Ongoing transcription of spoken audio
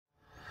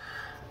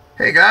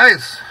Hey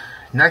guys,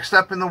 next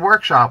up in the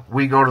workshop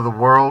we go to the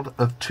world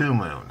of Two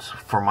Moons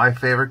for my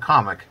favorite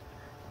comic,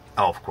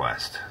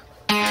 Elfquest.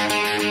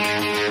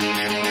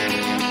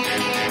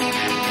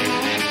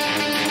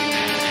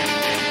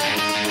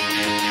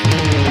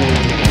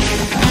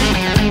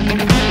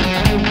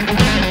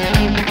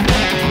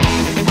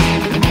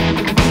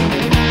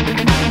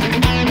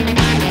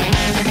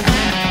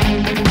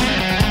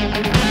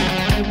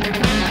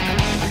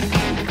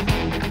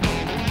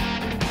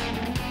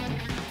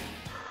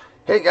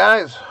 Hey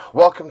guys,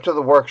 welcome to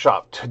the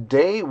workshop.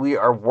 Today we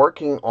are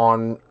working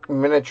on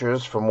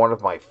miniatures from one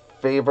of my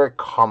favorite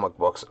comic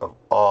books of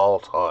all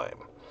time,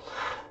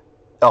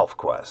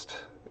 Elfquest.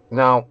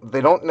 Now, they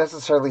don't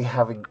necessarily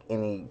have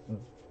any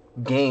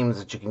games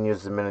that you can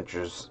use the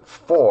miniatures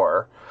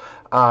for.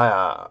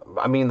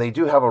 I mean, they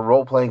do have a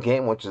role-playing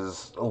game, which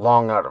is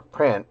long out of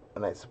print,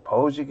 and I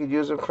suppose you could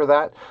use it for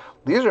that.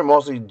 These are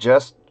mostly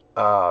just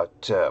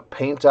to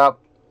paint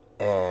up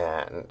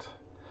and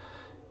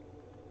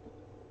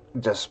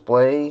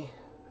display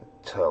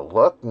to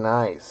look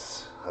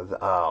nice.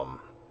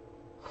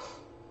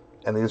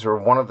 And these were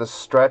one of the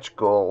stretch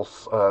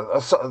goals.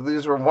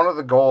 These were one of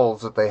the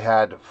goals that they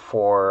had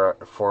for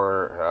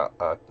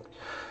a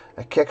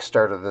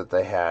Kickstarter that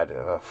they had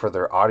for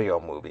their audio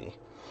movie.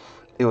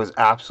 It was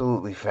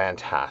absolutely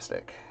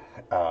fantastic.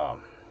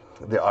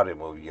 The audio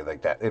movie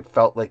like that. It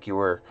felt like you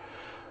were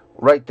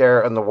right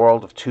there in the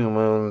world of Two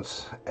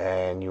Moons,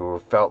 and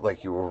felt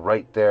like you were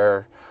right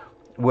there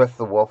with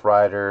the Wolf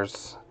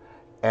Riders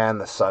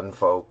and the Sun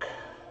Folk.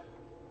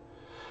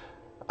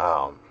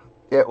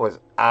 It was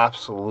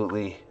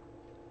absolutely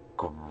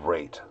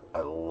great. I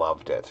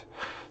loved it.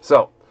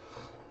 So,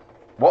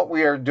 what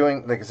we are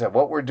doing, like I said,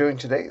 what we're doing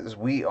today is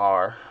we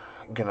are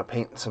going to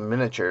paint some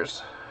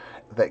miniatures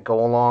that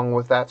go along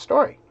with that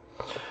story.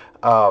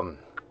 One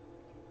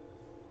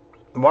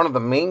of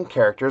the main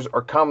characters,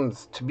 or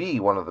comes to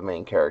be one of the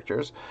main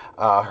characters,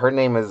 her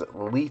name is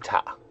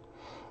Leetah.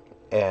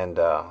 And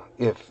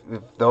if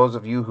those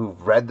of you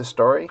who've read the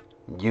story,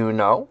 you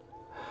know.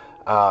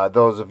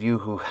 Those of you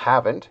who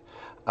haven't,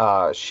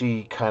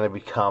 she kind of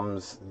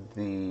becomes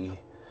she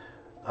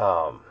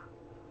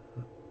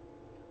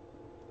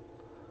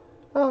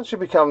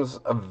becomes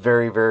a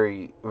very,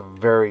 very,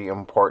 very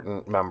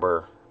important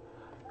member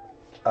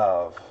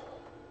of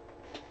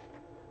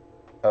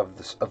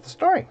the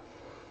story.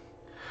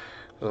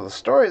 So the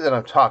story that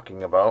I'm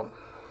talking about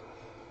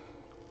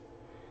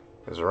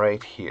is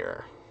right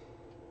here.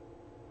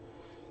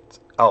 It's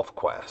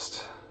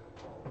Elfquest.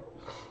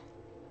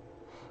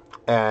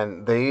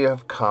 And they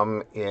have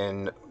come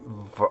in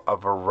a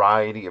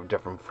variety of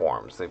different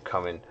forms. They've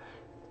come in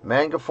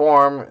manga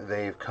form,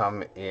 they've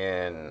come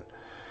in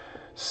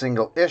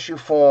single issue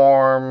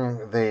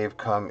form, they've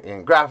come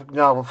in graphic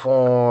novel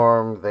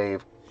form,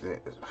 they've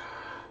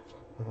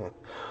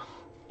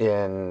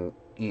in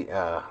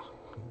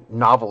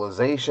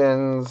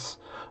novelizations,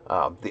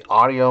 the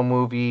audio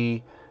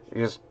movie,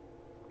 just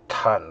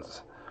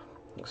tons.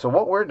 So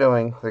what we're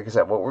doing, like I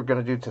said, what we're going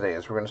to do today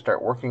is we're going to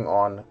start working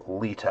on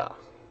Leetah.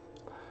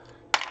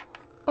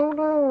 Oh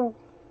no.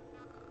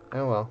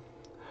 Oh well.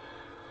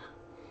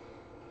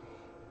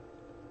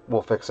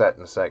 We'll fix that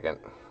in a second,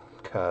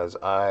 because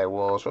I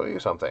will show you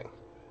something.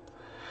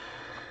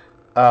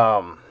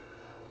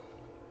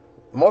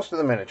 Most of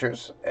the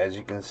miniatures, as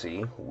you can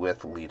see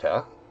with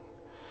Leetah,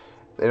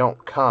 they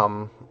don't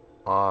come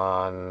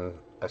on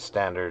a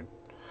standard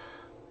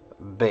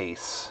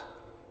base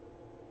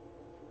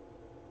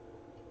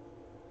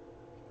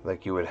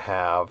like you would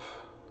have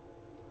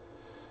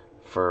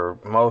for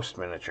most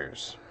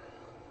miniatures.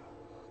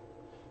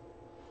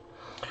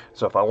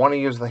 So if I want to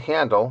use the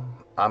handle,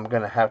 I'm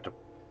going to have to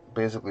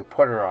basically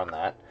put her on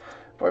that.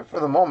 But for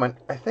the moment,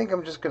 I think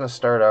I'm just going to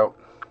start out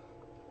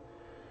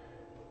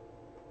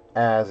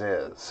as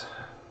is.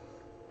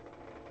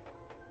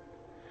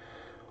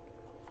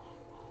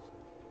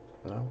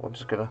 No, we're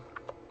just going to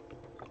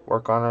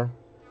work on her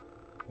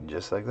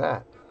just like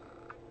that.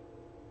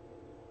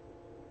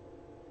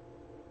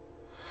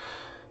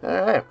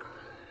 Alright.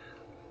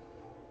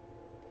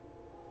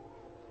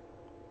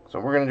 So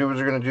what we're gonna do is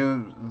we're gonna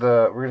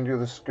do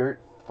the skirt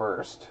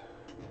first.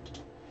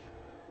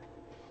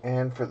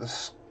 And for the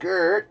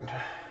skirt,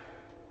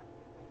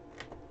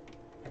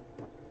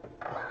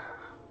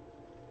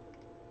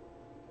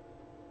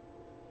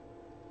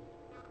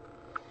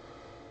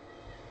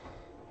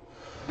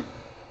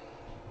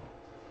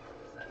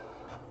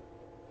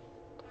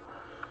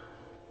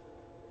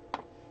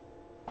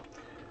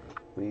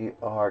 we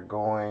are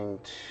going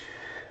to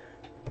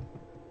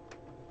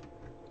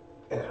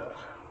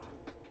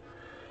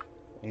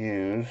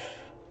use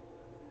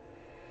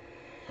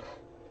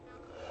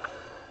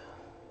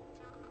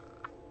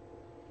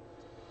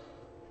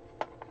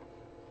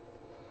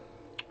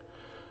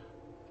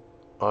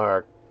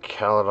our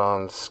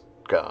Caledon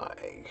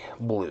Sky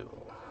Blue.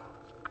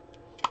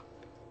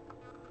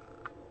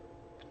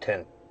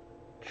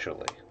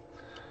 Potentially.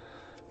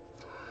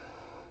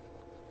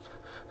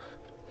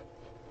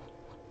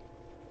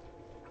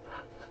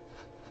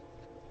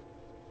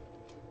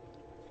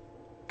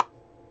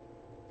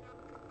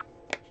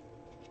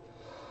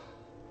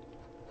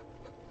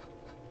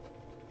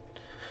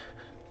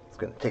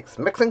 going to take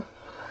some mixing.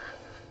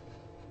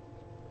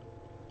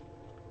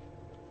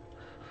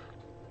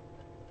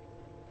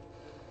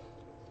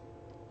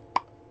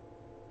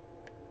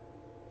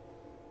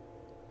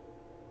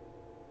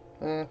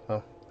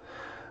 Well,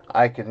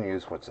 I can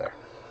use what's there.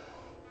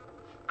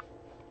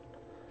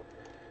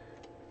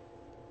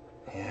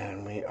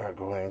 And we are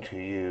going to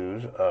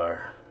use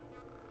our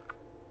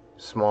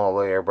small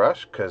layer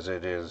brush because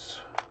it is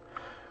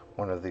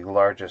one of the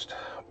largest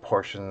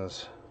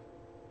portions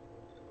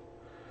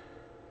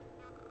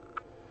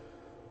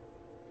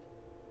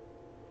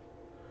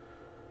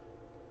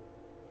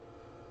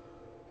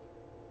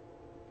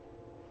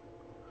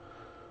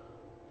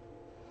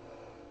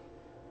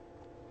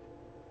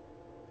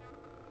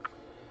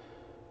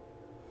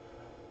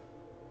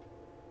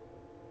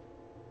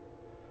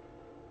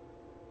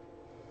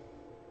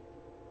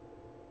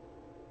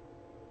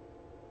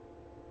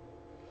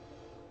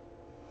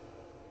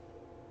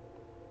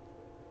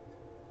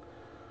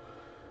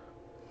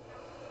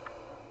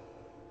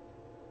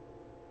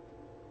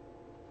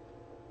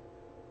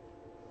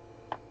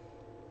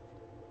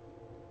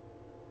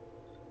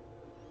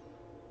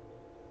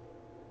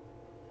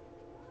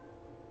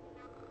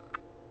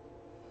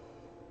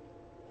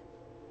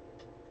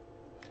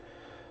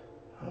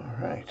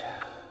Right.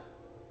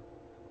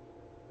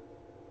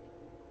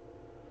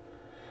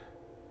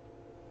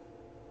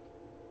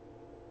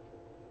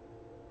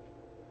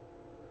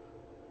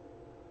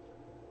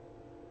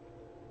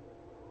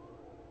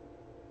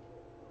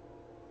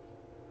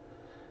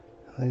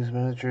 These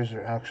miniatures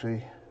are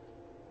actually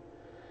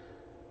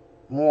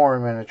more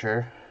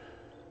miniature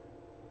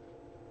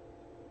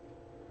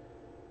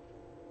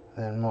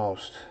than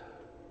most.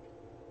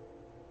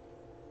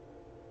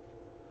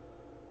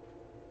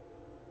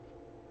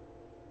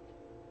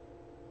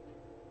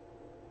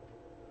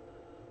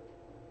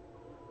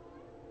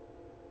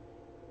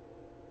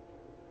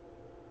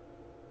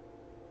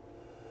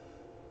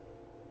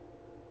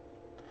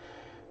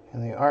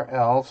 And they are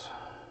elves.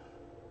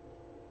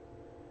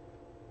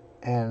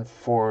 And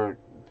for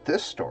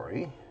this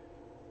story,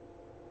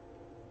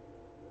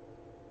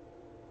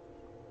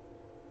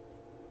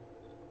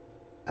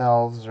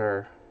 elves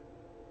are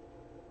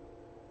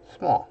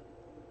small.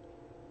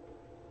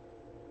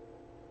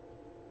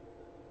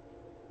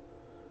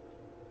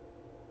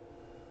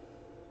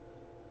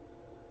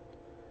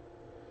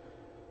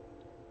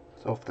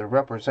 So if they're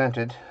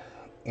represented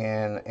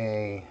in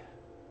a,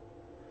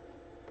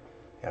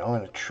 in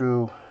a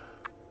true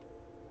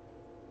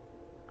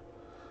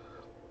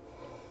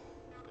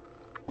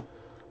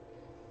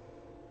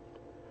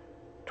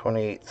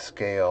 .28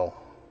 scale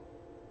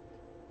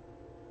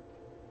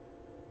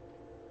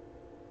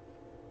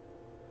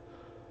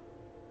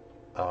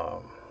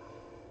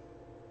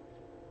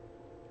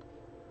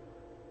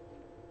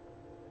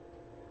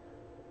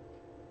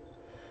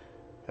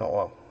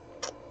well,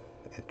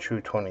 a true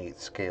 28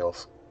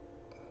 scales,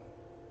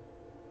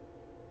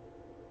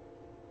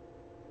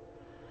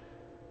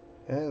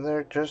 and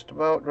they're just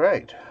about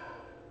right.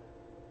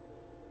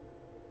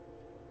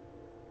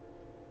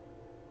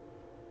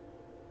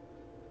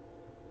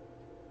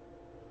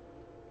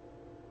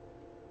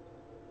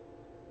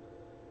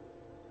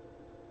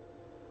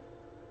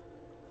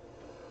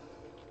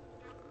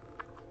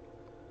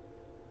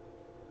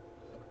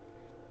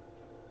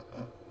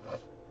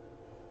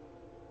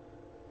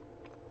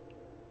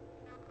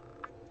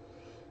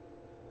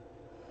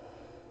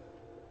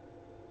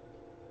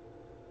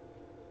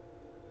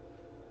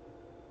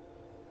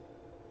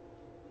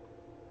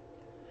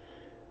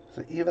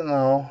 So even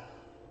though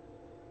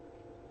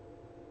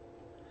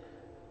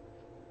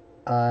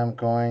I'm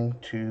going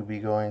to be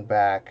going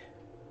back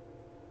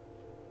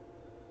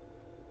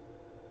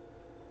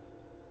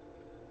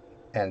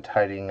and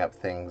tidying up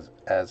things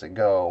as I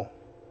go,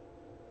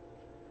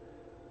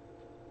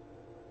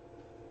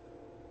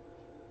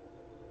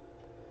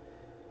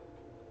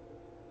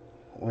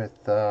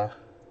 with I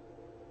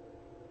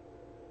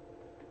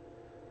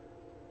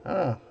don't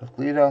know, with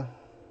Leetah,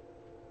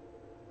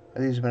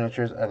 these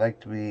miniatures, I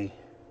like to be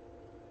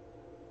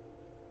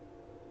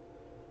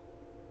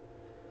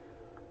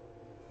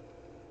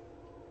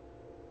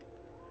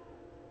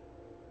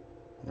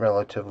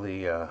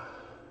relatively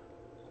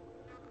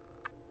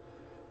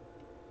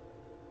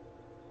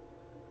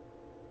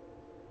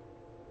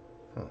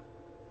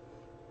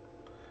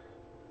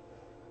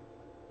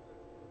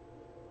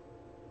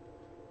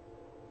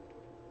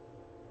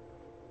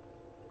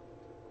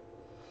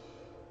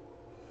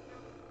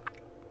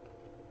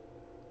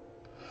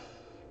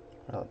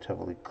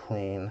relatively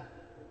clean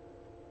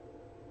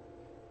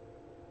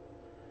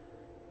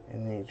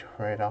and neat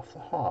right off the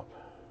hop.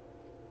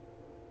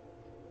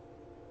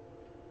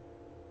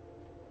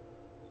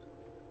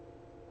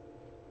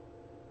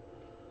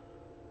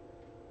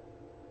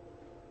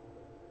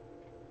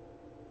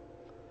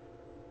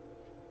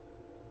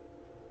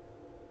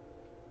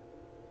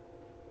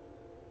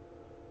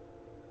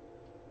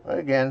 But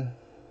again,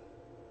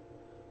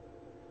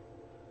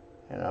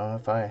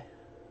 if I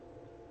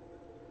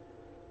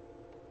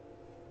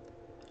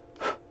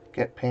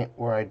get paint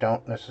where I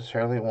don't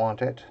necessarily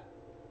want it,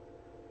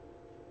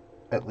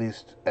 at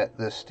least at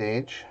this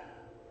stage,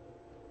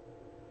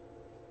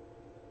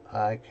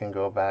 I can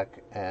go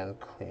back and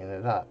clean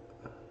it up.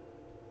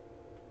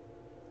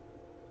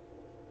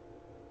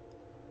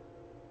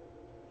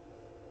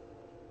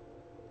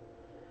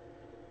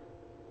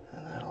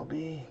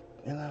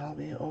 And that'll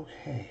be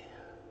okay.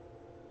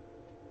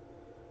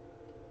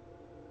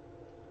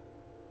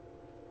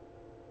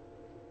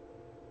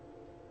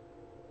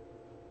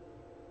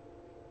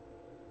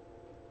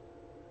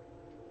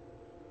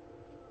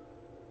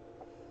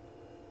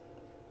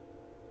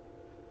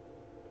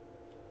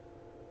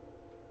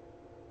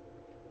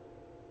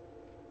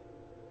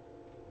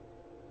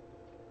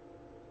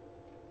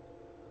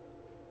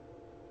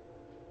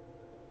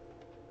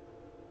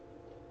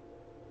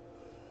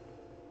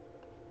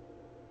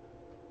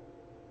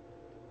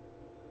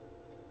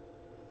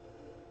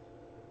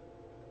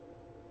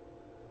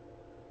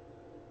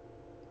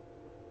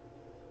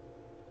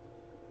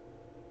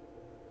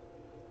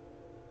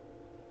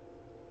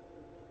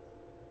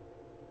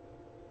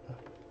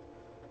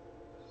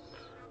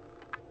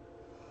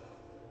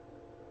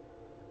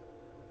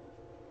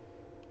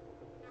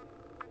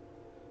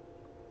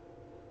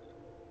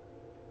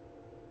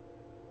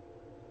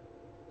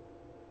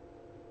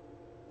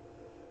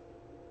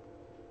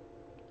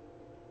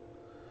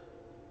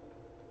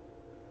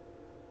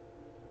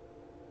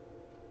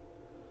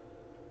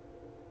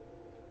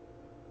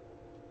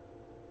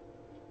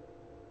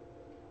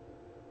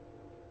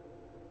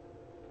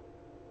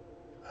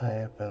 I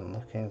have been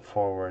looking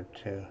forward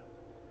to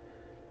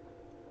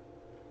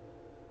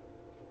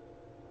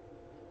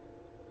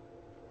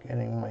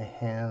getting my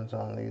hands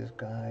on these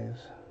guys.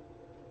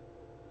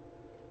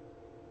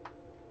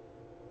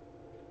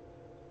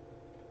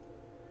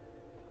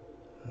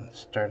 And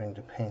starting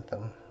to paint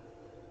them.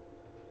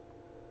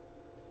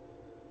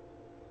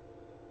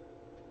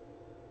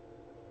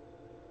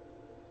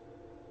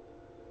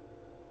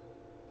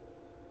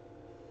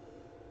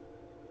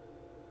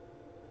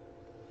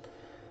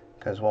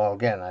 Because, well,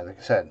 again, like I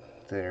said,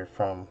 they're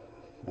from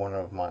one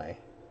of my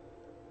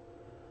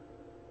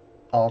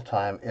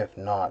all-time, if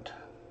not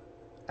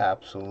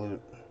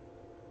absolute,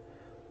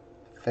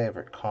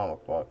 favorite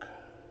comic book.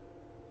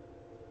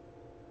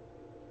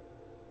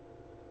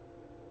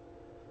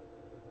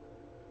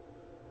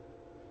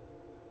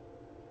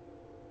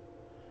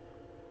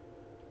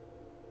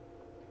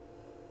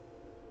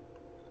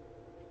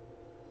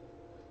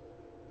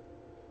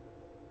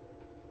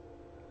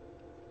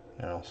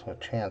 And also a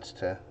chance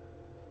to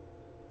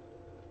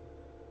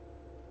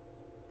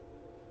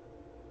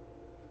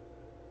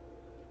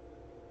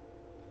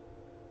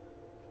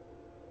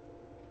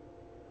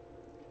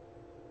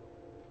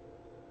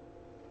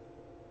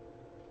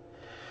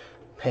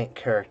paint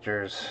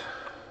characters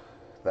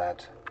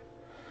that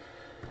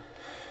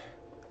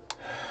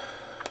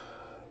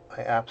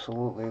I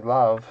absolutely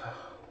love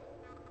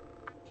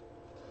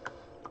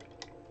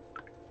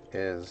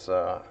is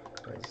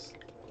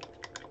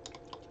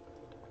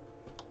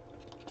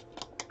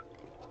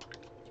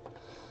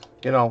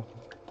you know,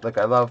 like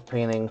I love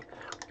painting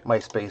my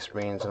Space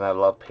Marines, and I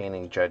love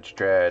painting Judge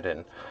Dredd,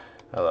 and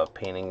I love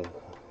painting,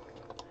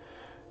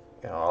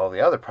 you know, all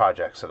the other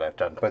projects that I've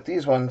done. But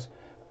these ones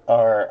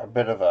are a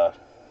bit of a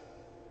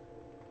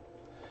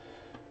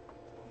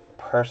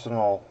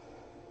personal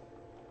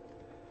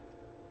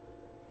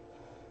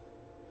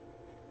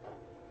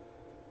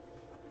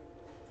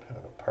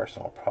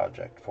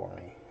project for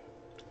me.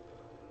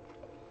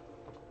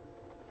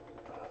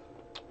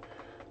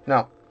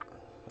 Now,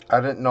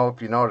 I didn't know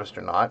if you noticed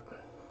or not,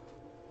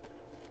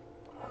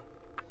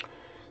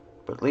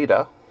 but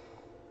Leetah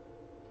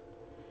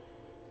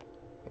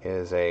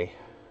is a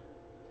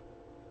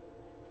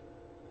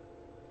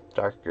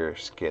darker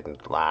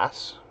skinned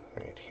lass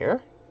right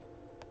here.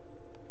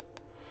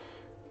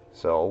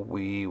 So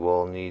we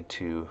will need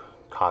to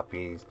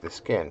copy the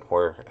skin,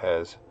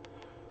 whereas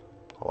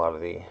a lot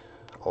of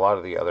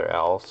the other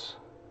elves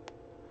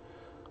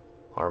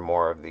are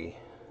more of the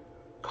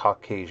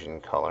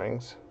Caucasian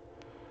colorings.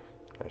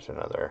 There's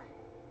another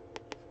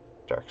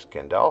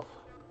dark-skinned elf.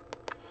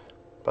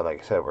 But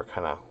like I said, we're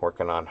kind of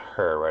working on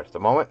her right at the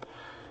moment.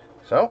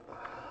 So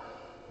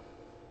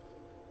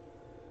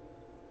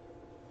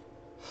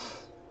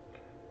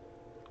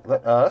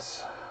let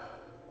us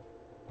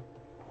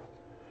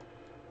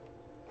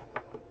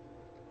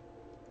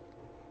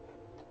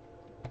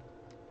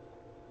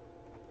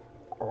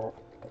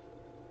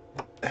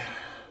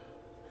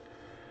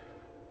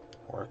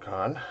work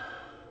on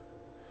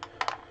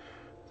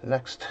the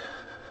next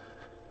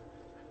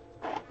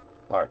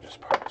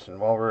largest parts. And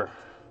while we're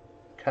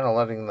kind of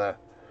letting the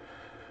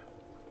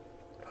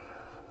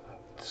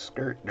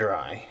skirt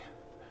dry,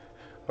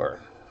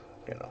 or,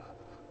 you know,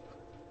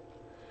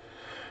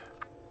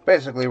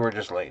 basically we're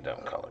just laying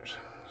down colors.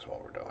 That's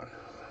what we're doing.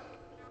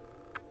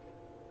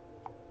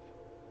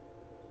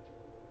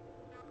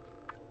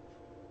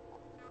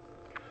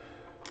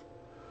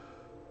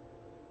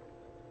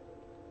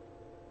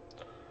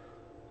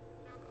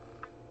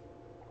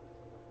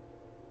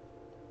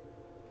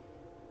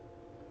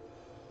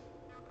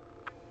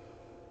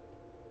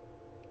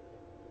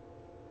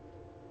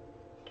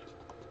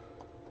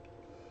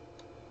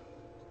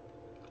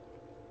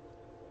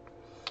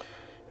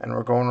 And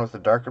we're going with a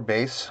darker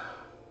base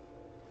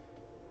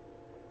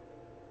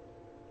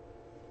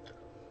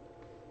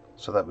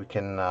so that we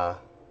can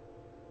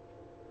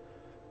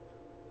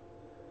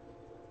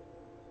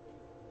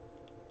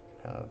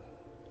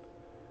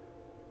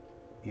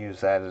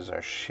use that as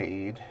our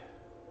shade.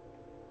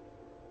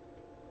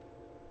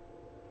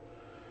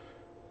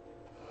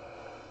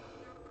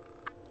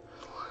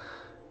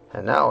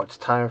 And now it's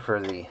time for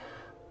the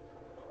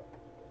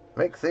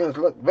make things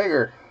look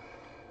bigger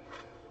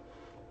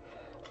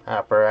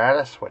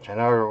apparatus, which I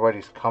know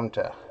everybody's come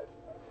to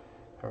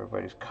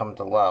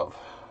love.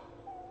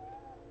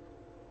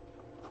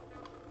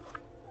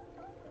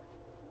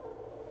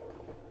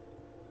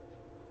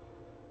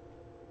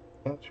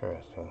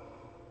 Interesting.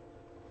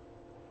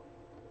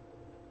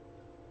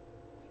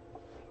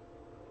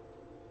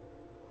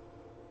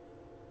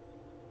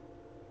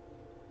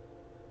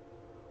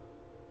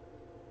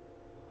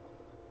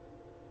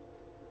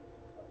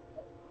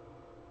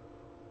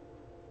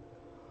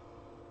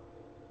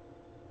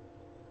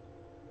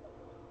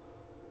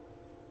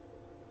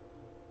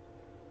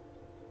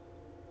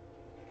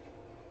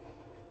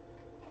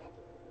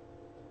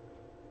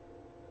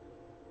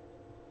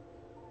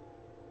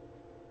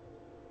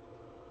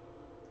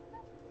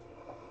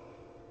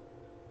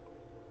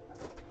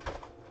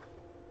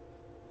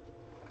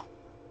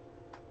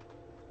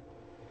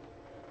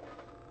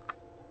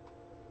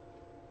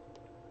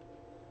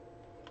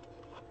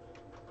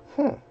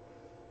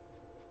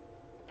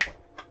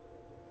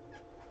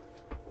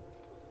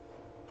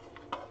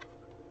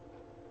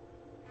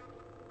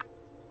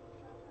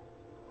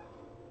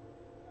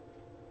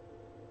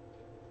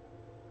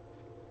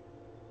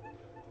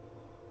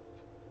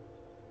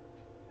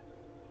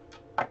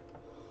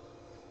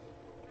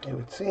 It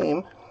would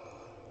seem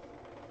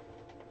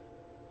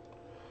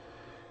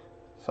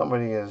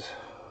somebody is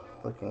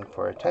looking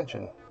for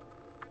attention.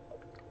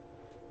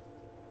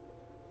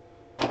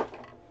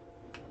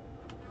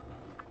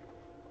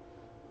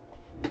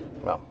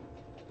 Well,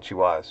 she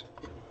was.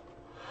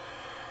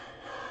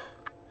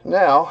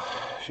 Now,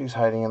 she's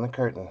hiding in the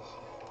curtain.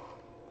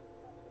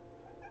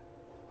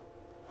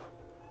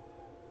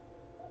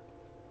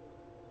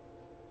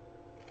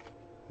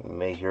 You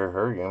may hear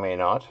her, you may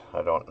not.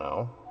 I don't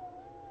know.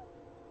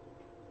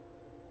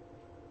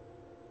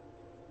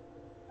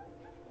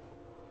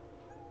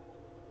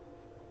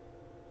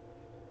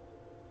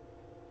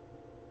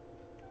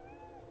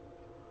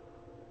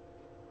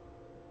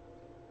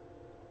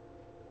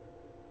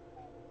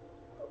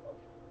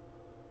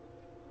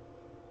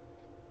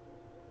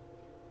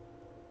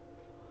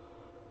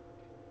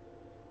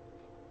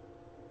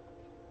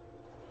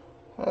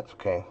 That's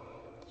okay.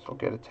 She'll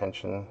get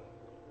attention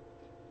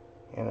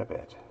in a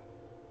bit.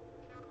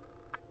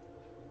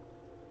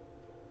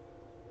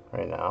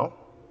 Right now,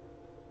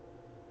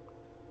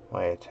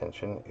 my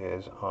attention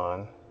is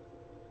on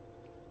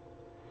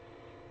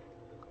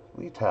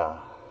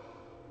Leetah.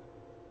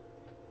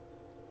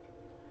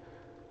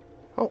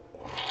 Oh,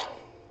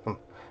 I'm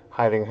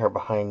hiding her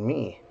behind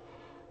me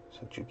so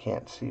that you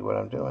can't see what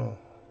I'm doing.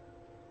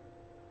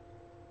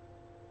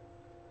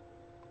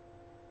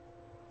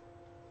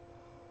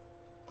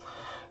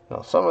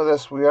 Now, some of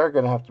this we are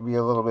going to have to be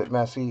a little bit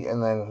messy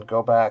and then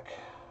go back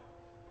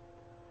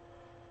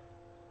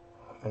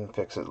and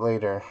fix it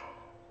later.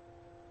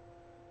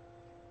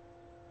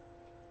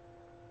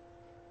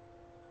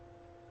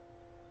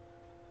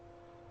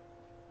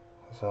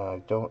 So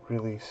I don't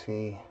really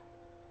see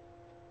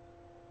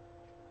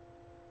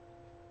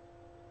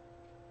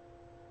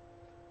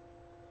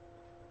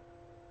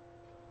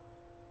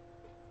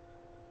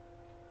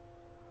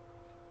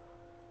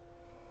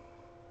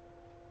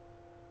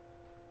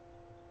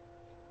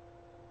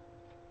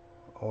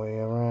a way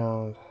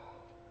around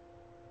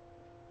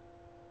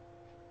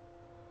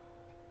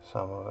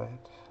some of it.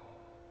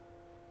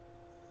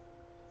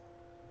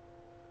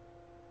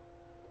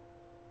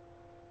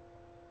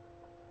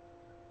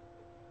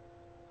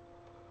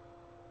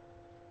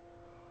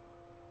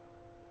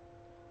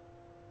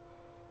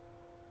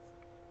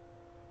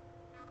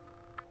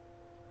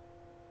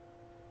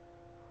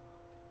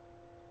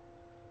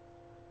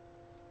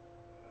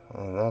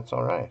 And that's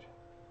all right.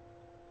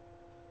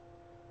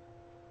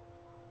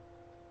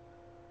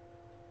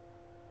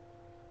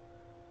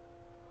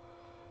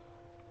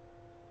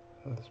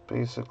 That's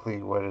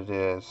basically what it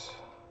is.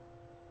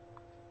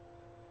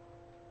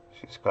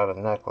 She's got a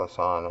necklace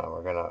on, and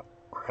we're gonna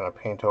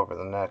paint over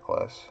the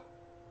necklace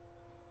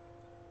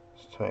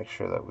just to make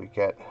sure that we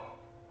get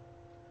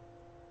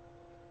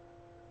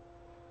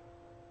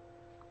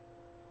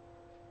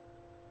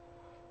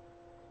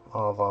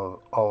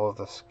all of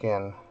the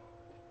skin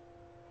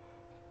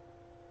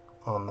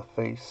on the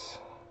face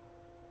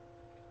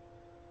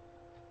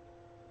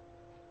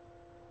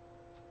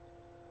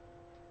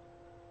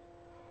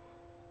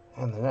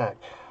and the neck.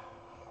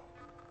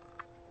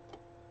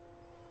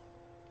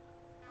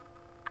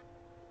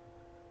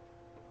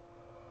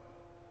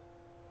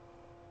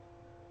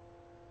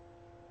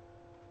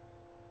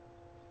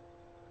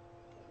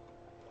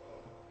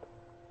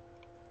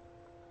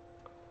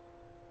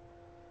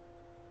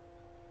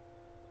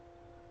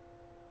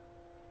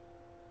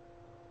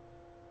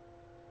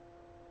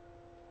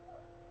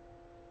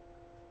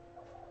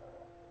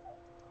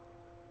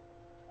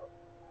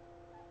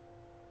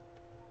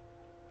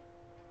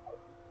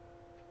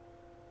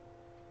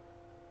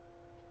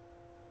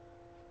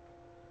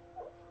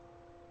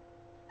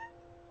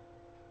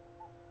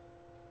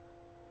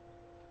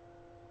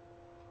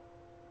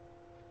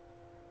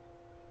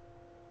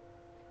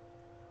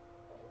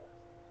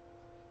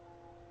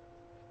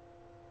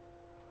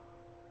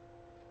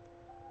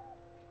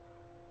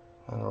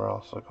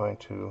 also going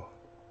to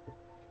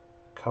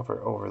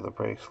cover over the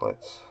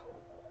bracelets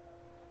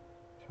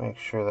to make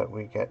sure that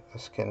we get the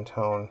skin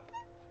tone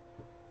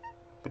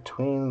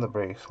between the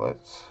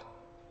bracelets.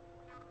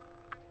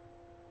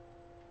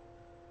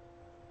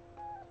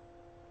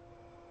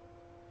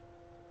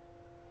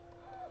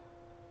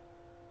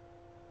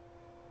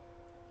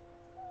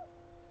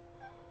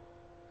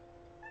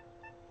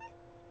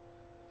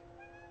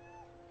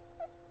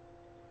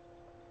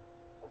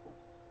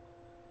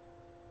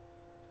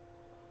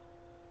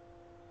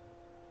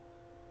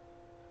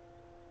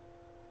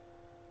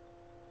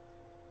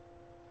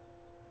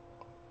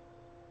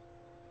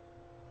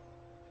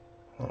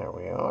 There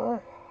we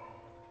are.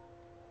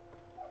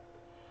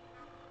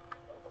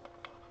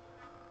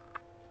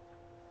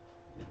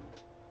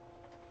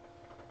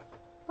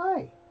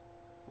 Hi.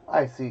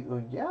 I see.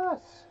 Oh, yes.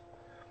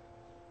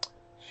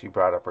 She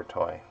brought up her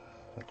toy,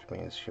 which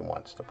means she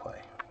wants to play.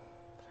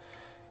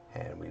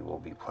 And we will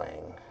be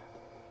playing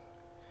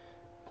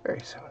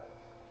very soon.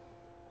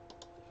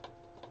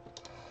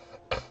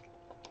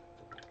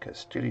 Because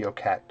Studio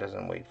Cat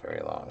doesn't wait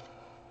very long.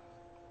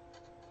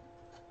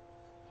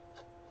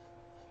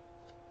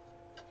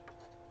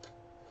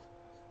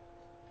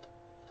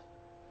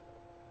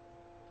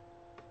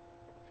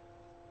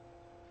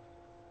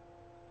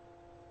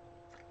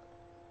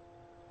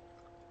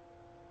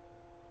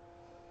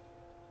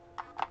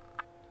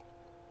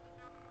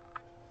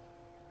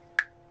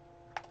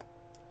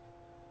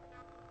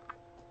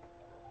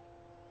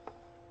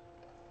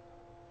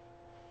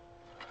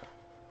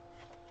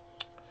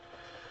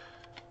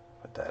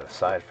 Put that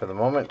aside for the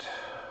moment.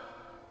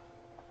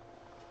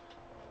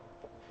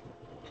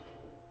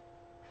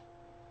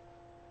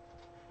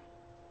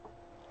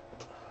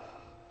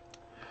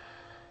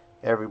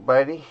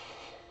 Everybody,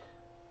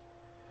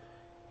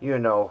 you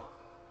know,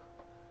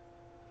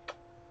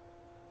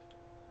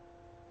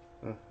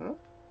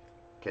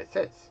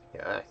 kisses,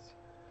 yes.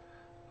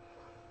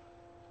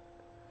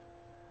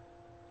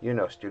 You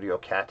know Studio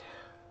Cat.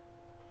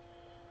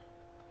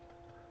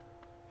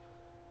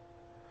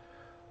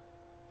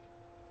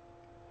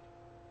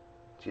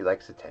 She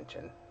likes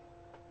attention.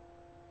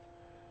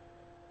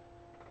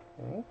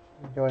 Okay.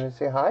 Do you want to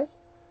say hi? Or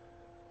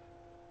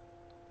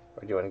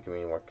do you want to give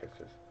me more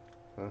kisses?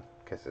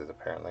 Kisses,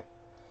 apparently.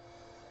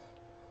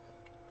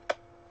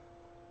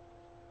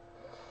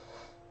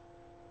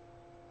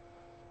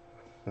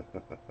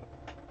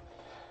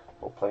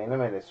 We'll play in a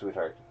minute,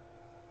 sweetheart.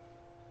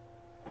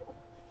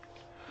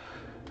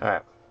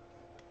 Alright.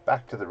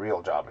 Back to the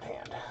real job at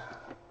hand.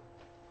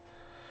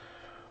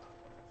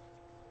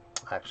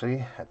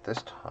 Actually, at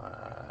this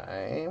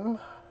time,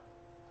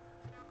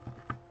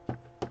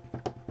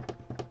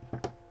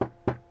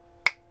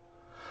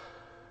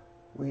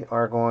 we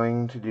are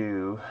going to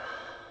do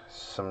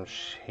some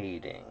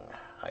shading,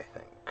 I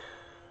think.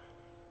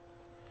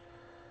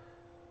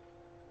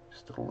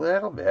 Just a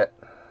little bit.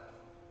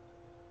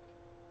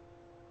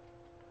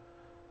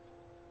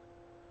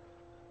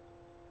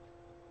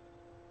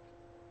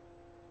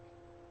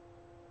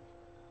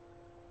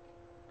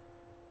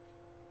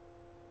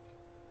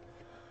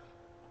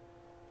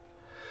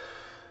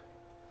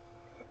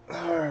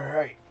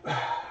 Alright,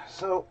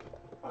 so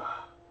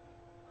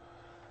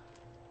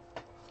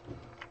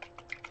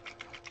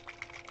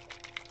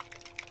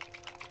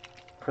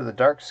for the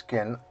dark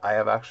skin, I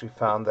have actually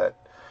found that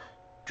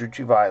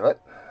Druchii Violet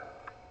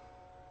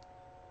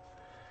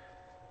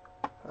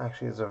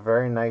actually is a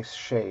very nice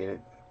shade.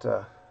 It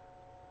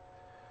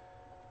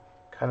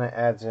kind of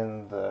adds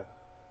in the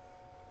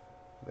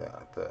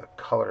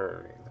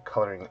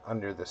coloring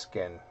under the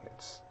skin.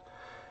 It's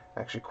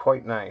actually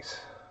quite nice.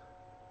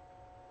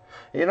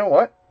 You know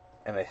what?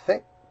 And I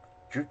think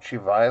Druchii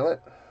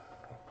Violet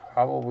will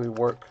probably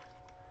work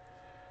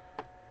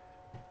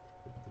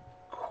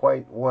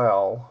quite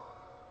well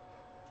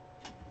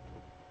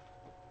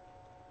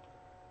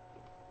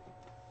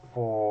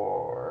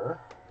for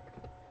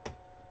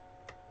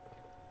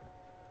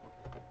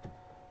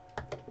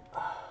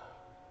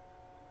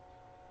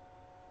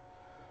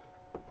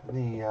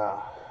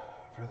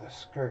the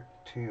skirt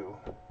too,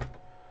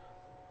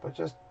 but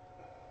just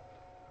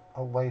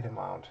a light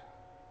amount.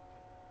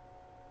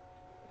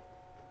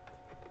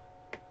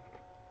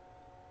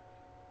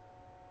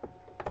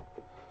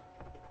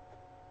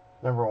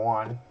 Number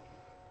one,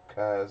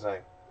 because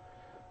I'm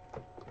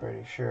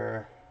pretty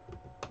sure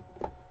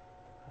I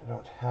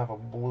don't have a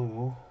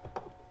blue.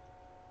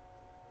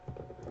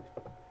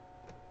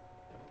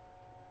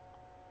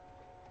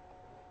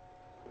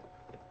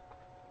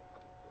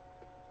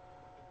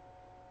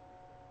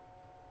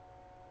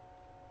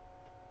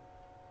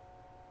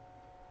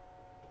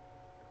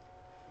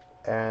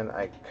 And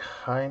I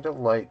kind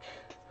of like,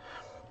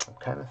 I'm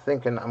kind of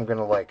thinking I'm going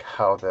to like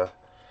how the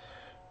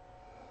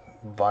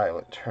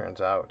violet turns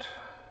out.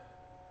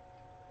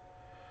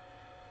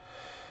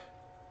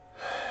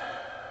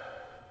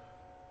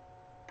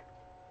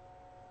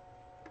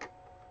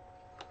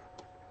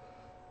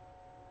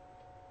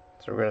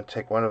 So we're going to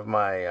take one of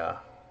my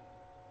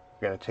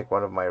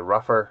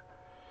rougher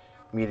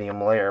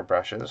medium layer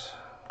brushes,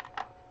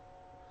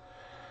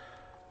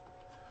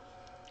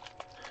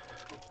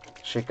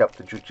 shake up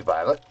the Juchi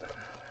Violet.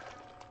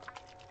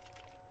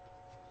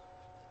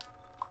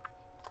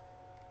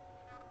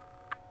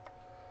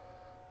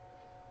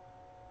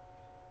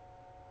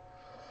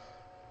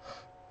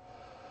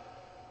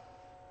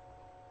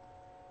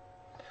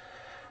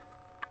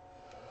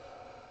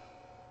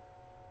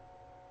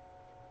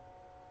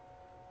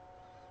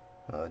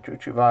 Now, the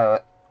Juchi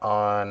Violet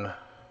on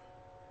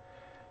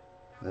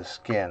the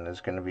skin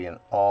is going to be an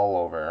all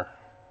over.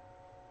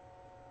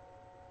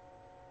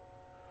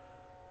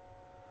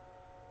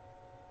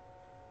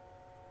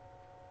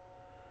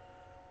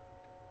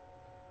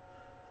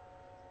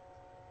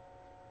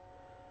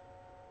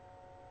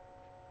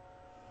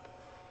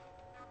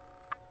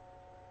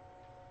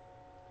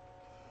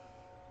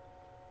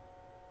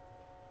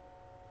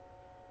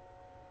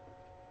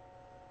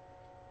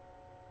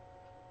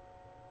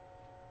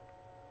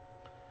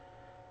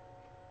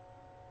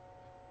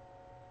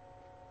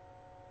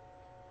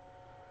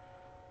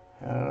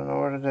 I don't know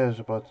what it is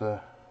about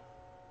the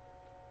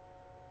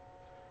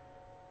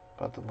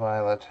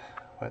violet,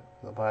 but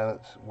the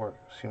violet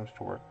seems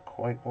to work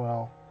quite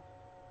well.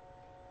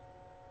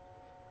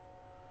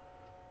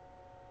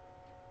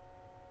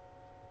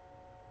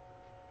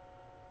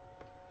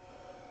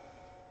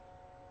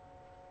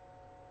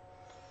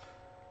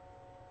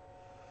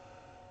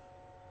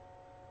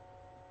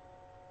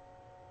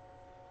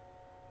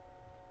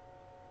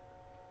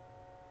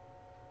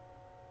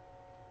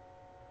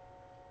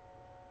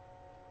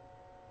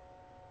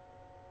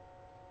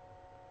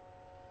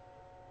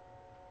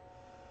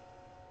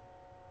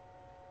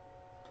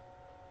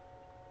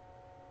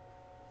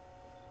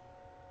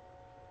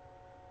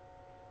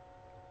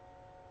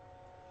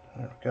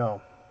 There we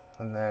go.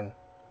 And then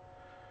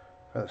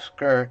for the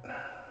skirt,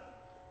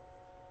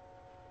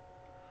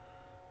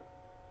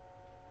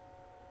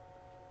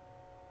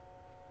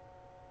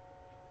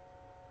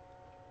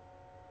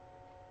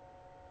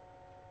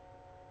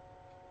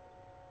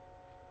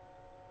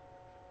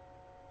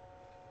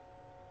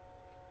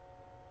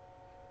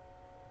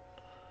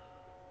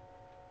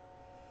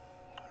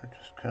 we're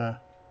just gonna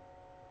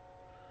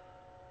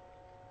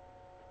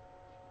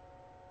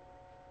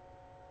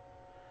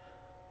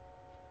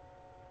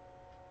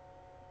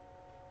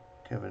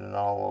give it an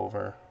all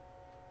over.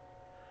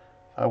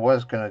 I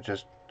was gonna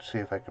just see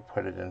if I could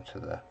put it into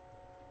the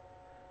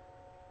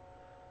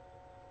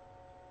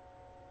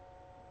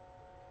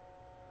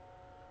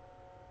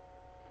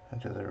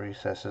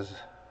recesses,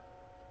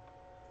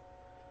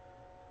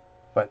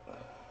 but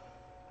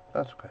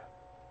that's okay.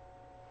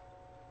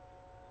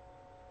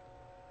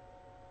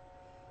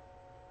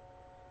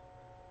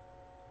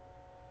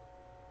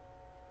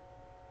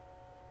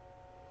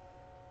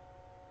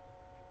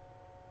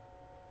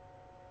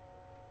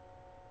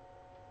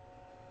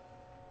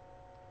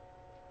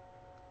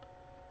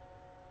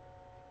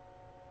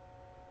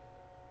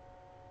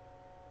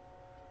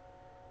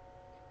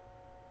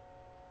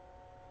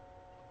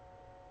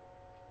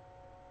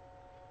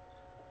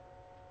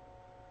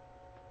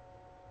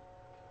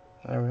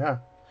 There we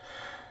are.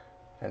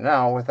 And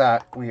now with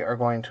that, we are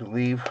going to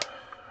leave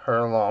her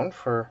alone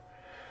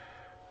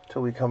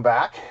till we come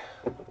back.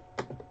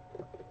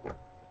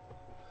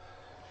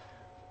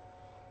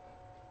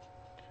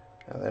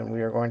 And then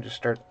we are going to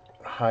start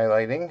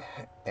highlighting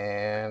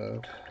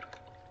and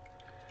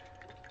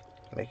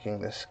making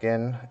the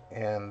skin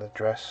and the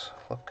dress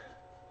look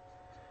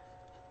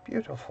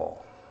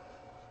beautiful.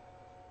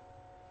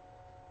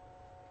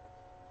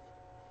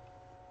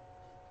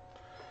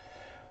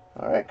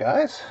 Alright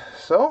guys,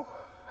 so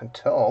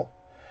until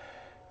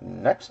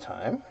next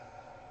time,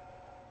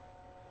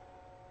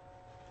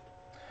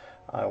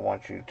 I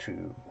want you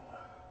to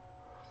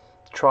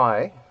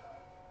try,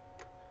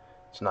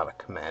 it's not a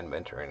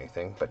commandment or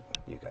anything, but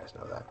you guys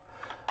know that,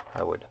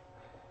 I would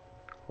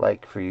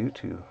like for you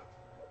to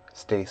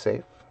stay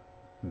safe,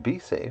 be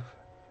safe,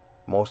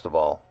 most of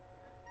all,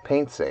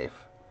 paint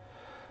safe,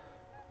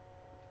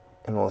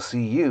 and we'll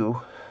see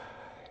you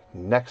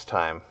next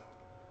time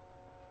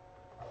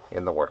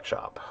in the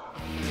workshop.